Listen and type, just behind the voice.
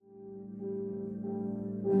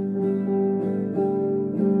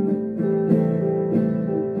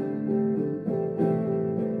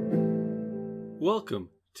Welcome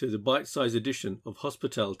to the bite-sized edition of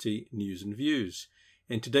Hospitality News and Views.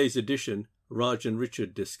 In today's edition, Raj and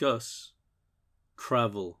Richard discuss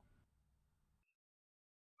travel.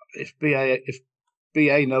 If BA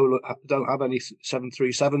don't have any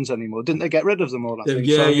 737s anymore, didn't they get rid of them all? I think.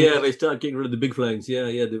 They started getting rid of the big planes. Yeah,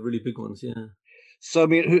 the really big ones. Yeah. So I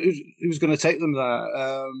mean, who's going to take them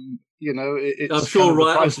there? I'm sure,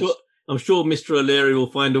 right? I'm sure Mr. O'Leary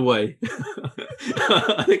will find a way.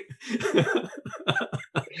 I think.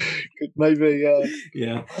 Maybe.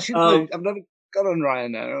 Yeah. I've never got on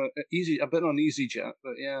Ryanair. I've been on EasyJet,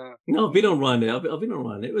 but yeah. No, I've been on Ryanair. I've been on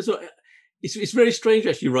Ryanair. It's very strange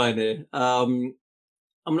actually, Ryanair.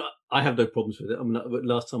 I have no problems with it.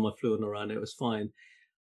 Last time I flew on Ryanair, it was fine.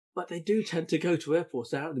 But they do tend to go to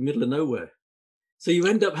airports out in the middle of nowhere. So you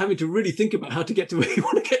end up having to really think about how to get to where you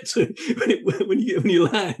want to get to when you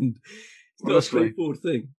land. It's not a straightforward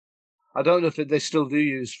thing. I don't know if they still do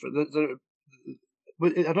use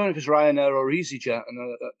I don't know if it's Ryanair or EasyJet,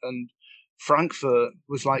 and Frankfurt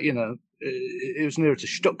was like, it was nearer to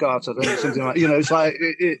Stuttgart, I think, something like, it's like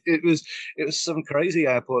it was some crazy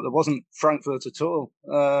airport. There wasn't Frankfurt at all.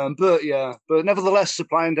 But nevertheless,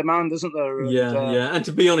 supply and demand, isn't there? And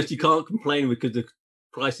to be honest, you can't complain because the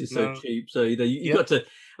price is so cheap. So you got to.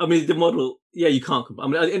 I mean, the model. Yeah, you can't. I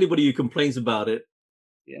mean, anybody who complains about it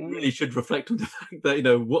really should reflect on the fact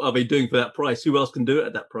that what are they doing for that price? Who else can do it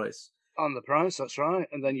at that price? On the price, that's right.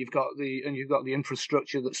 And then you've got the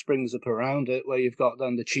infrastructure that springs up around it, where you've got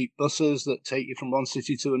then the cheap buses that take you from one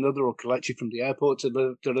city to another or collect you from the airport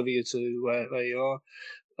to deliver you to where you are.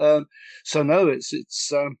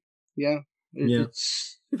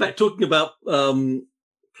 It's in fact, talking about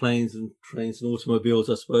planes and trains and automobiles,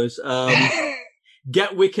 I suppose.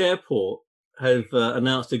 Gatwick Airport have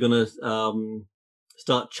announced they're going to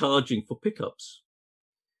start charging for pickups,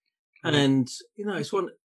 and it's one.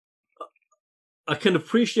 I can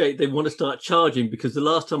appreciate they want to start charging because the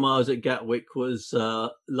last time I was at Gatwick was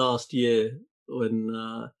last year when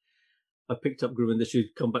I picked up Gurvinder.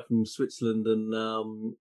 She'd come back from Switzerland and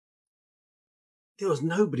there was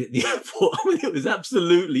nobody at the airport. I mean, it was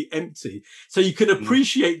absolutely empty. So you can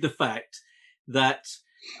appreciate the fact that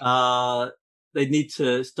they need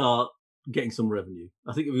to start getting some revenue.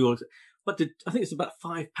 I think I think it's about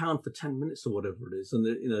 £5 for 10 minutes or whatever it is, and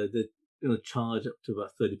they're going to charge up to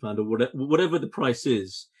about £30 or whatever the price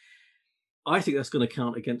is. I think that's going to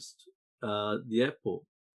count against the airport.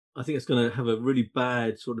 I think it's going to have a really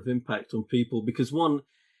bad sort of impact on people because one,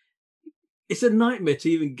 it's a nightmare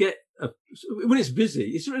to even get when it's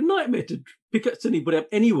busy. It's a nightmare to pick up anybody up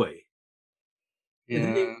anyway.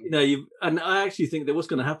 Yeah. And I actually think that what's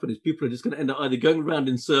going to happen is people are just going to end up either going around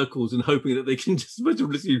in circles and hoping that they can just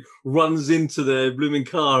runs into their blooming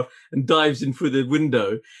car and dives in through the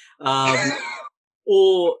window,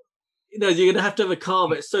 or you're going to have a car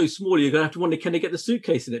that's so small you're going to have to wonder, can they get the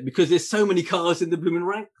suitcase in it because there's so many cars in the blooming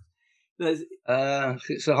rank.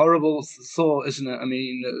 It's a horrible thought, isn't it? I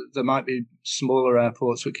mean, there might be smaller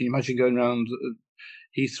airports, but can you imagine going around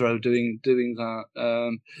Heathrow doing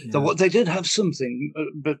that? They did have something,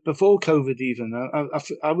 but before COVID even,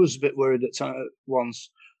 I was a bit worried at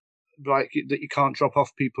once, like that you can't drop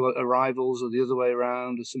off people at arrivals or the other way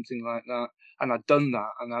around or something like that. And I'd done that,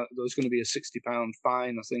 and there was going to be a £60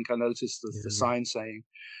 fine. I think I noticed the sign saying,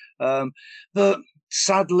 but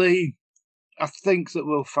sadly, I think that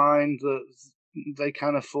we'll find that they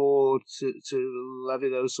can afford to levy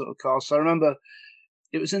those sort of costs. I remember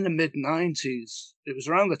it was in the mid-90s. It was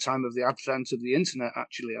around the time of the advent of the internet,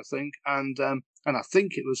 actually, I think. And I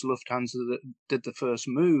think it was Lufthansa that did the first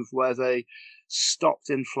move where they stopped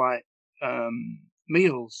in-flight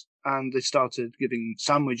meals and they started giving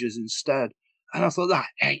sandwiches instead. And I thought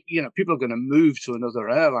people are going to move to another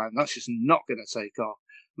airline. That's just not going to take off.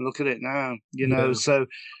 And look at it now, So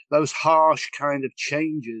those harsh kind of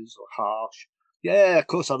changes, yeah, of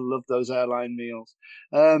course I love those airline meals.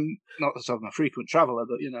 Not that I'm a frequent traveller,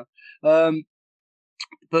 but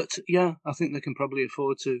but yeah, I think they can probably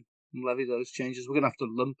afford to levy those changes. We're going to have to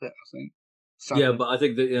lump it, I think. Sadly. Yeah, but I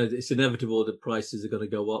think that it's inevitable that prices are going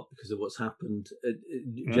to go up because of what's happened.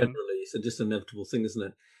 Generally, it's just an inevitable thing, isn't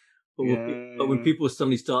it? But when people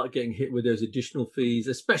suddenly start getting hit with those additional fees,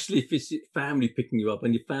 especially if it's family picking you up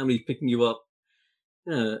and your family's picking you up,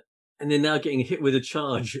 and they're now getting hit with a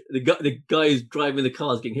charge. The guy who's driving the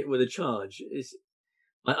car is getting hit with a charge.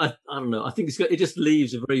 I don't know. I think it just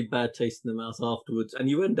leaves a very bad taste in the mouth afterwards. And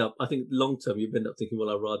you end up, I think long term, you end up thinking, well,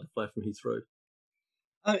 I'd rather fly from Heathrow.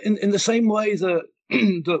 In the same way that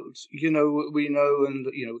that, we know, and,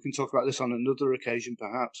 we can talk about this on another occasion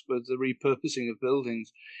perhaps, but the repurposing of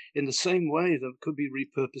buildings in the same way there could be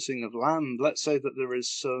repurposing of land. Let's say that there is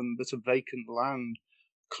some bit of vacant land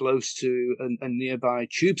close to a nearby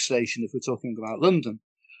tube station, if we're talking about London.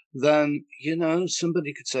 Then,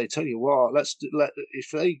 somebody could say, tell you what,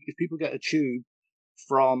 if people get a tube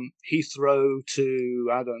from Heathrow to,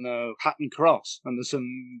 I don't know, Hatton Cross, and there's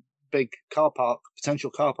some big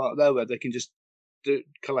potential car park there where they can just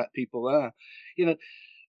collect people there.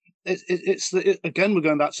 Again, we're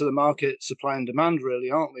going back to the market, supply and demand,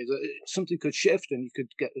 really, aren't we? That something could shift, and you could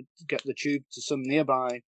get the tube to some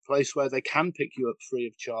nearby place where they can pick you up free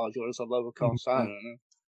of charge or at a lower cost. I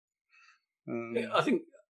don't know. I think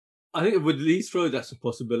with Heathrow that's a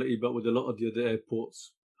possibility, but with a lot of the other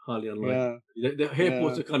airports, highly unlikely. Yeah. The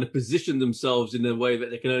airports are kind of positioned themselves in a way that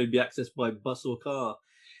they can only be accessed by bus or car.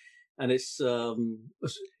 And it's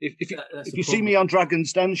if you see me on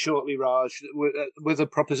Dragon's Den shortly, Raj, with a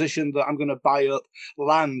proposition that I'm going to buy up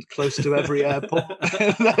land close to every airport,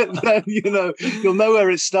 then you'll know where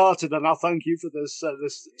it started, and I'll thank you for this.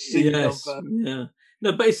 Yeah.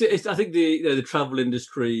 No, but it's I think the travel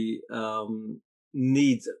industry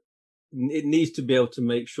needs to be able to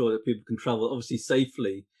make sure that people can travel, obviously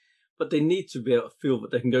safely, but they need to be able to feel that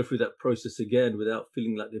they can go through that process again without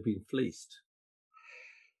feeling like they've been fleeced.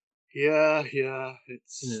 Yeah,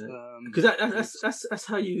 it's because that's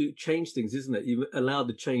how you change things, isn't it? You allow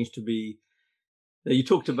the change to be. You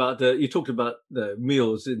talked about the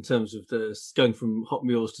meals in terms of going from hot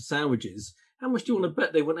meals to sandwiches. How much do you want to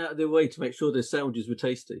bet they went out of their way to make sure their sandwiches were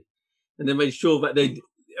tasty, and they made sure that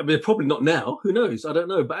they're probably not now. Who knows? I don't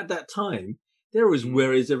know. But at that time, there was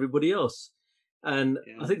where is everybody else, and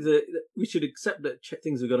I think that we should accept that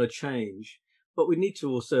things are going to change, but we need to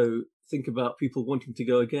also think about people wanting to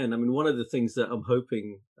go again. I mean, one of the things that I'm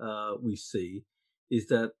hoping we see is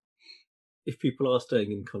that if people are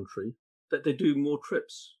staying in country, that they do more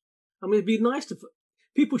trips. I mean, it'd be nice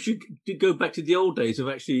people should go back to the old days of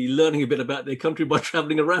actually learning a bit about their country by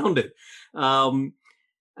traveling around it. And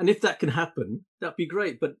if that can happen, that'd be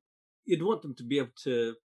great. But you'd want them to be able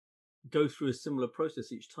to go through a similar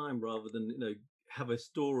process each time rather than, have a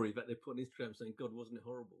story that they put on Instagram saying, God, wasn't it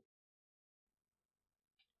horrible?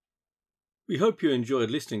 We hope you enjoyed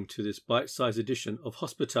listening to this bite-sized edition of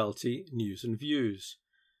Hospitality News and Views.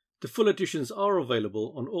 The full editions are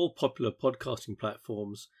available on all popular podcasting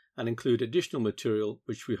platforms and include additional material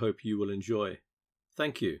which we hope you will enjoy.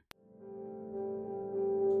 Thank you.